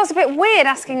 So it feels a bit weird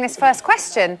asking this first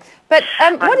question. But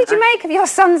what did you make of your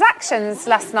son's actions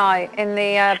last night in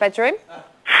the bedroom?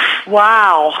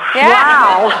 Wow. Yeah.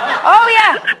 Wow. Oh,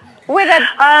 yeah. With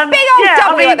a big old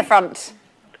W at the front.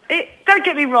 Don't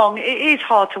get me wrong, it is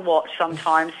hard to watch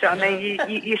sometimes. So, I mean,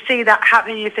 you see that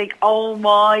happening, you think, oh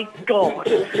my God.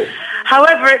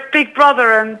 However, it's Big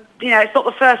Brother, and it's not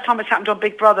the first time it's happened on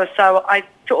Big Brother, so I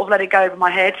sort of let it go over my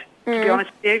head, to be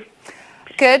honest with you.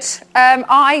 Good.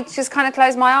 I just kind of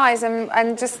closed my eyes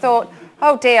and just thought,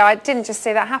 oh dear, I didn't just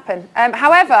see that happen.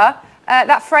 However,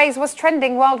 that phrase was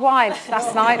trending worldwide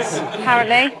last night,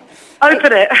 apparently.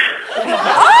 Open it.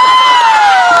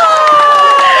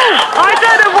 I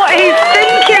don't know what he's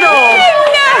thinking of.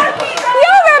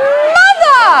 You're a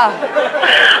mother!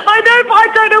 I know, but I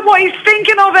don't know what he's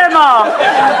thinking of, Emma.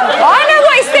 I know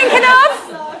what he's thinking of.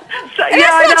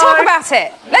 Let's not talk about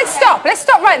it. Let's stop. Let's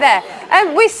stop right there.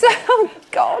 We saw, oh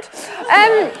God,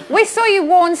 we saw you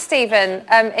warn Stephen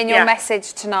in your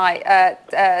message tonight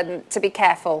to be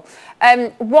careful.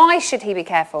 Why should he be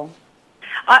careful?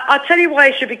 I'll tell you why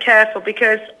he should be careful,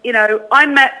 because, I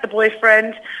met the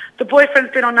boyfriend. The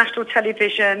boyfriend's been on national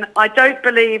television. I don't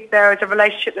believe there is a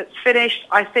relationship that's finished.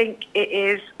 I think it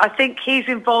is. I think he's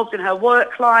involved in her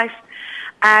work life.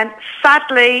 And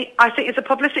sadly, I think it's a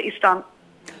publicity stunt.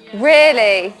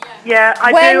 Really? Yeah,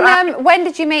 I do. When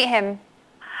did you meet him?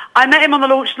 I met him on the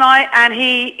launch night, and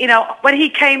he,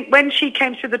 when she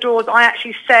came through the doors, I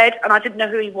actually said, and I didn't know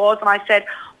who he was, and I said,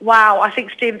 wow, I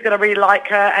think Stephen's going to really like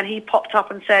her, and he popped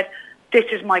up and said, this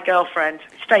is my girlfriend.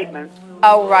 Statement.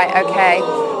 Oh, right, okay.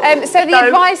 So the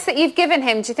advice that you've given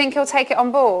him, do you think he'll take it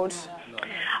on board?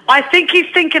 I think he's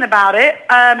thinking about it.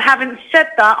 Having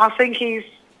said that, I think he's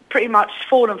pretty much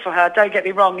fallen for her. Don't get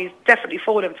me wrong, he's definitely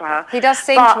fallen for her. He does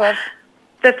seem to have.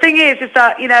 The thing is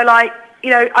that,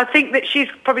 I think that she's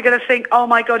probably going to think, oh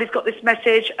my God, he's got this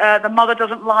message, the mother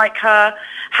doesn't like her,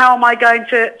 how am I going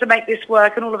to make this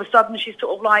work? And all of a sudden she's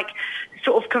sort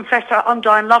of confessed her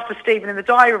undying love for Stephen in the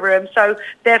diary room, so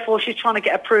therefore she's trying to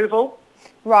get approval.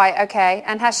 Right, okay.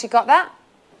 And has she got that?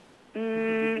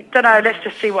 Don't know, let's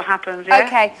just see what happens, yeah?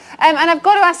 Okay. And I've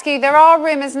got to ask you, there are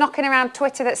rumours knocking around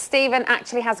Twitter that Stephen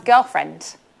actually has a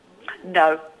girlfriend.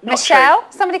 No, not Michelle?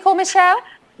 true. Somebody called Michelle?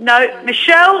 No,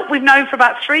 Michelle, we've known for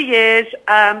about 3 years.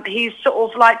 He's sort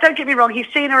of don't get me wrong, he's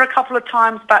seen her a couple of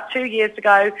times about 2 years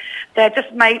ago. They're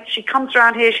just mates. She comes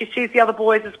around here, she sees the other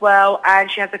boys as well, and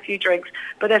she has a few drinks.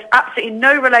 But there's absolutely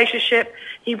no relationship.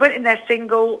 He went in there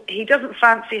single. He doesn't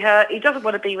fancy her. He doesn't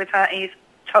want to be with her. He's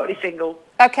totally single.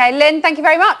 Okay, Lynn, thank you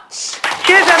very much.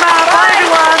 Cheers, Emma. Bye,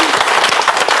 everyone.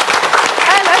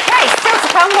 Okay, still to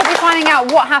come, we'll be finding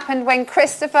out what happened when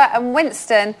Christopher and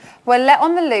Winston were let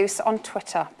on the loose on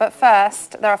Twitter. But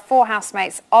first, there are 4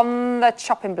 housemates on the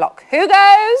chopping block. Who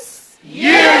goes?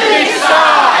 You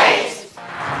decide!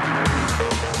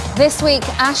 This week,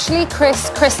 Ashley, Chris,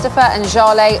 Christopher and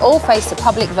Jarlath all face a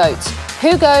public vote.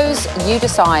 Who goes? You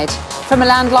decide. From a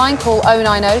landline, call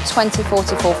 090 20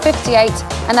 44 58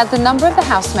 and add the number of the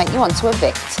housemate you want to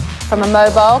evict. From a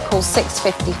mobile, call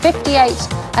 650 58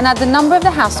 and add the number of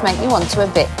the housemate you want to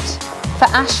evict. For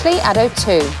Ashley, add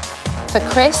 02. For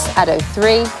Chris, add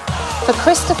 03. For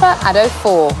Christopher, add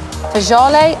 04. For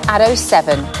Jarlath, add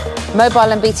 07.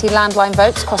 Mobile and BT landline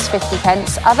votes cost 50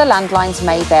 pence. Other landlines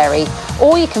may vary.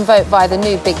 Or you can vote via the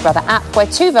new Big Brother app, where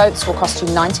 2 votes will cost you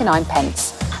 99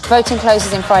 pence. Voting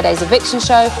closes in Friday's eviction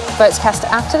show. Votes cast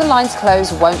after the lines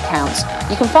close won't count.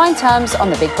 You can find terms on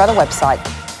the Big Brother website.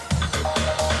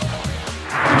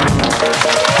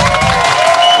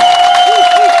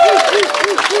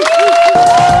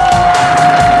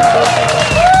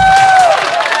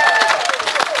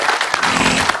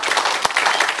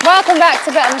 Welcome back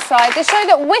to Bet on the Side, the show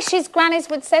that wishes grannies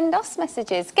would send us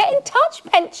messages. Get in touch,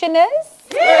 pensioners.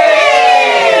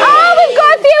 Yay! Oh, we've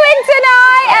got a few in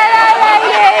tonight. Hello,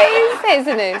 ladies. Here's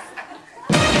the news.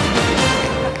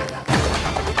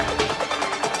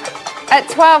 At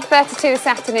 12:32 this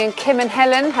afternoon, Kim and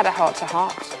Helen had a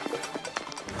heart-to-heart.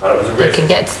 They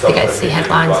get to see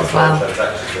headlines as well.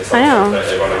 I know.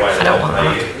 I don't want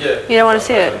that. You don't want to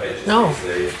see it? No.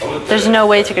 There's no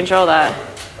way to control that.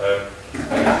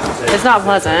 It's not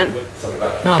pleasant.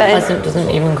 No, pleasant doesn't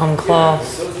even come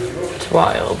close to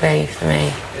what it'll be for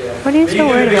me. What are you so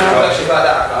worried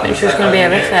about? It's just going to be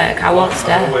horrific. I won't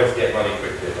stay.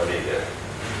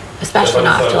 Especially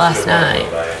not after last night.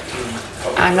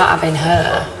 I'm not having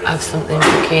her have something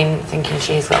thinking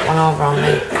she's got one over on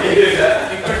me.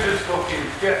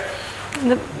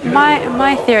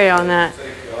 My theory on that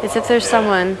is if there's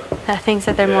someone that thinks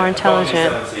that they're more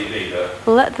intelligent,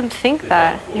 let them think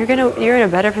that. You're in a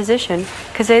better position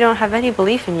because they don't have any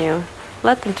belief in you.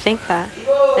 Let them think that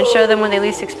and show them when they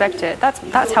least expect it.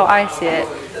 That's how I see it.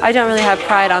 I don't really have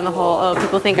pride on the whole, oh,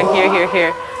 people think I'm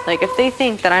here. Like, if they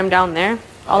think that I'm down there,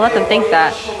 I'll let them think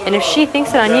that. And if she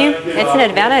thinks it on you, it's an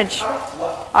advantage.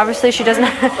 Obviously she doesn't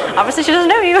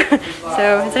know you,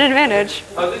 so it's an advantage.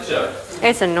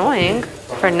 It's annoying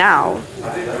for now,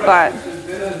 but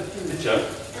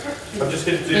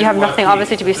You have nothing,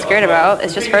 obviously, to be scared about.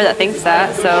 It's just her that thinks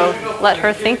that. So let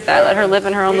her think that. Let her live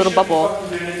in her own little bubble.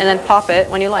 And then pop it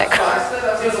when you like. So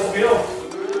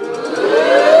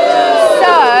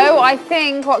I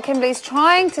think what Kimberly's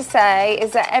trying to say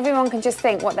is that everyone can just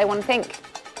think what they want to think.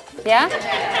 Yeah?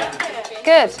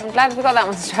 Good. I'm glad we got that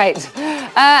one straight.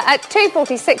 At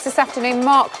 2:46 this afternoon,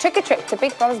 Mark took a trip to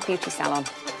Big Brother's beauty salon.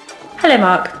 Hello,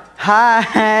 Mark.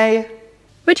 Hi.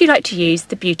 Would you like to use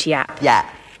the beauty app? Yeah.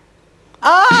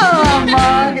 Oh,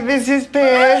 Mark, this is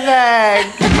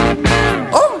perfect.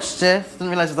 Oh, shit. Didn't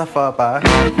realise it was that far back.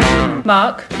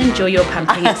 Mark, enjoy your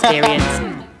pampering experience.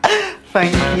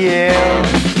 Thank you.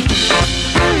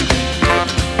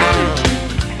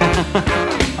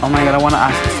 Oh my God, I want to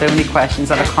ask so many questions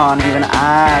that I can't even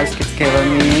ask. It's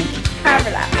killing me.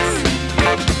 Relax.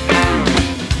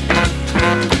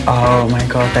 Oh my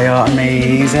God, they are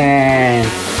amazing.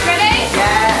 Ready?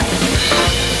 Yeah.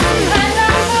 Hands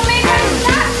up for me, hands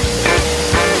up.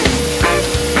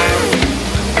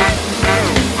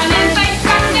 And then face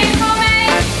back in for me.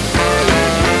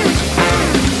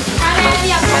 And then the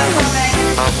other one for me.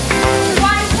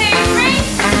 1, 2, 3.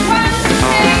 1,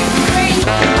 2, 3.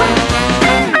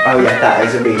 Oh yeah, that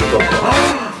is a really good one.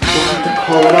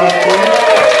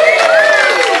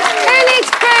 Who needs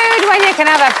food when you can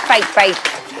have a fake bake?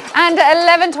 And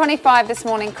at 11:25 this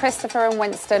morning, Christopher and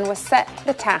Winston were set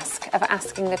the task of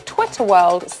asking the Twitter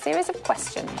world a series of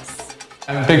questions.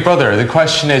 Big Brother, the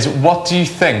question is, what do you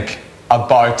think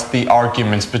about the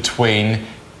arguments between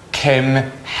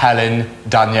Kim, Helen,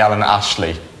 Danielle and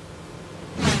Ashley?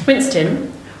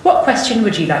 Winston, what question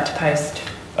would you like to post?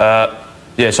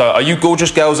 Yeah, so are you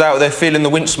gorgeous girls out there feeling the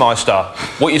Winchmeister?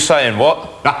 What you saying, what?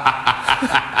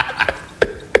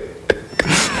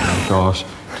 Oh gosh,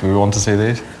 do we want to see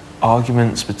these?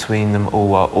 Arguments between them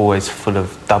all are always full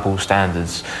of double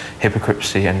standards,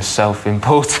 hypocrisy and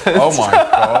self-importance. Oh my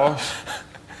gosh.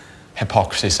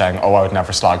 Hypocrisy saying, oh, I would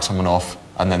never slag someone off,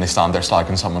 and then they stand there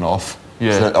slagging someone off.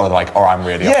 Yeah. So, or like, or I'm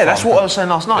really Yeah, that's what I was saying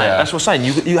last night. Yeah. That's what I'm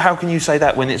saying. You, how can you say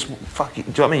that when it's fucking...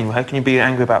 Do you know what I mean? How can you be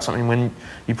angry about something when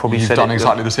you probably You've said done it,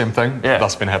 exactly the same thing? Yeah.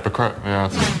 That's been a hypocrite, yeah.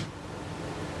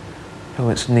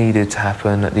 What's needed to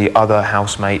happen, the other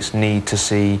housemates need to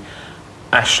see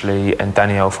Ashley and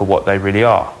Danielle for what they really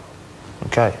are.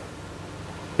 Okay.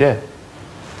 Yeah.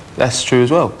 That's true as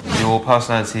well. Your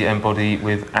personality embodied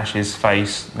with Ashley's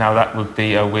face, now that would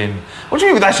be a win. What do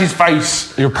you mean with Ashley's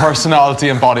face? Your personality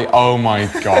embodied, oh my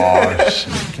gosh.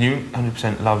 Can you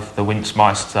 100% love the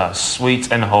Winchmeister? Sweet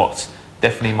and hot.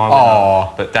 Definitely my winner.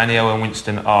 Oh. But Danielle and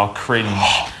Winston are cringe.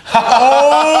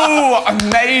 Oh,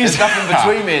 amazing. There's nothing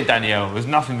between me and Danielle. There's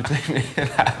nothing between me and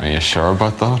that. Are you sure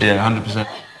about that? Yeah, 100%.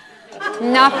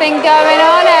 Nothing going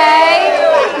on,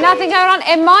 eh? Nothing going on.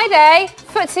 In my day,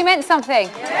 footsie meant something.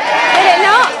 Did it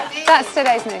not? That's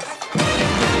today's news.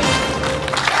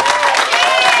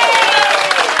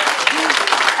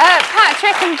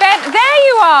 Patrick and Ben, there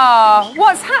you are.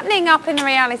 What's happening up in the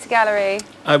reality gallery?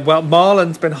 Well,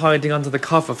 Marlon's been hiding under the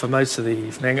cover for most of the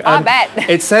evening. I bet.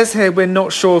 It says here we're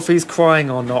not sure if he's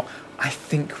crying or not. I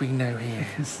think we know he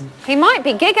is. He might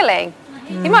be giggling.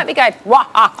 He might be going, wah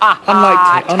ha ha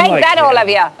ha. Unlikely. Take that, all of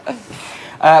you.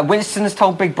 Winston has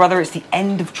told Big Brother it's the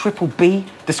end of Triple B,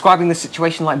 describing the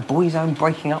situation like Boyzone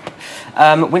breaking up.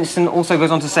 Winston also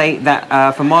goes on to say that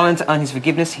for Marlon to earn his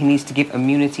forgiveness, he needs to give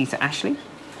immunity to Ashley.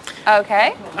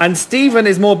 Okay. And Stephen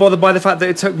is more bothered by the fact that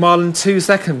it took Marlon 2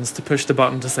 seconds to push the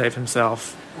button to save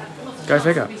himself. Go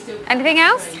figure. Anything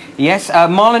else? Yes,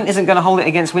 Marlon isn't going to hold it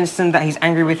against Winston that he's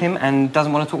angry with him and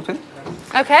doesn't want to talk to him.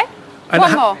 Okay. And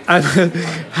One more. And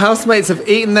housemates have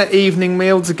eaten their evening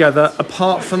meal together,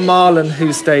 apart from Marlon,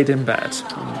 who stayed in bed.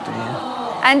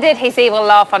 And did his evil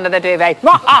laugh under the duvet?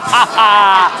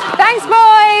 Thanks,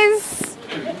 boys.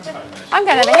 I'm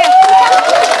going over here.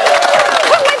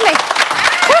 Come with me.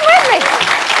 Come with me.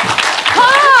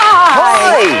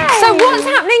 Hi. So what's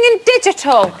happening in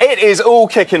digital? It is all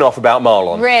kicking off about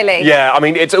Marlon. Really? Yeah, I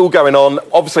mean, it's all going on.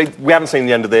 Obviously, we haven't seen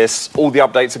the end of this. All the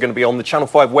updates are going to be on the Channel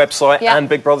 5 website and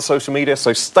Big Brother social media,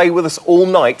 so stay with us all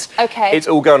night. Okay. It's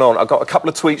all going on. I've got a couple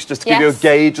of tweets just to give you a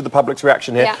gauge of the public's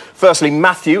reaction here. Yeah. Firstly,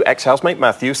 Matthew, ex-housemate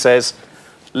Matthew, says,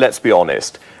 let's be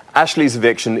honest. Ashley's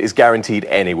eviction is guaranteed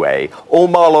anyway. All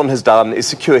Marlon has done is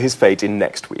secure his fate in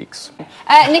next week's.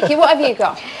 Nikki, what have you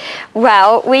got?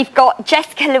 Well, we've got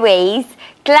Jessica Louise,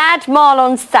 glad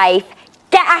Marlon's safe,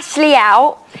 get Ashley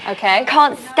out. Okay.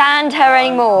 Can't stand her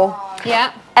anymore.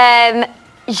 Yeah.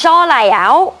 Jarlath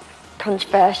out,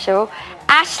 controversial.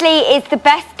 Ashley is the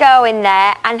best girl in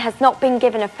there and has not been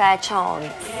given a fair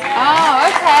chance. Oh,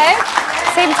 okay.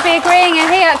 Seem to be agreeing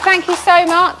in here. Thank you so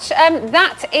much.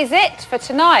 That is it for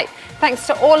tonight. Thanks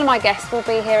to all of my guests. We'll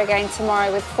be here again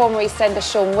tomorrow with former EastEnder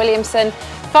Sean Williamson,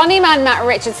 Funny Man Matt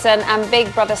Richardson and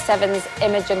Big Brother 7's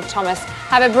Imogen Thomas.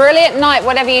 Have a brilliant night,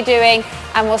 whatever you're doing,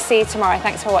 and we'll see you tomorrow.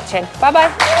 Thanks for watching.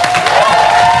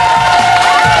 Bye-bye.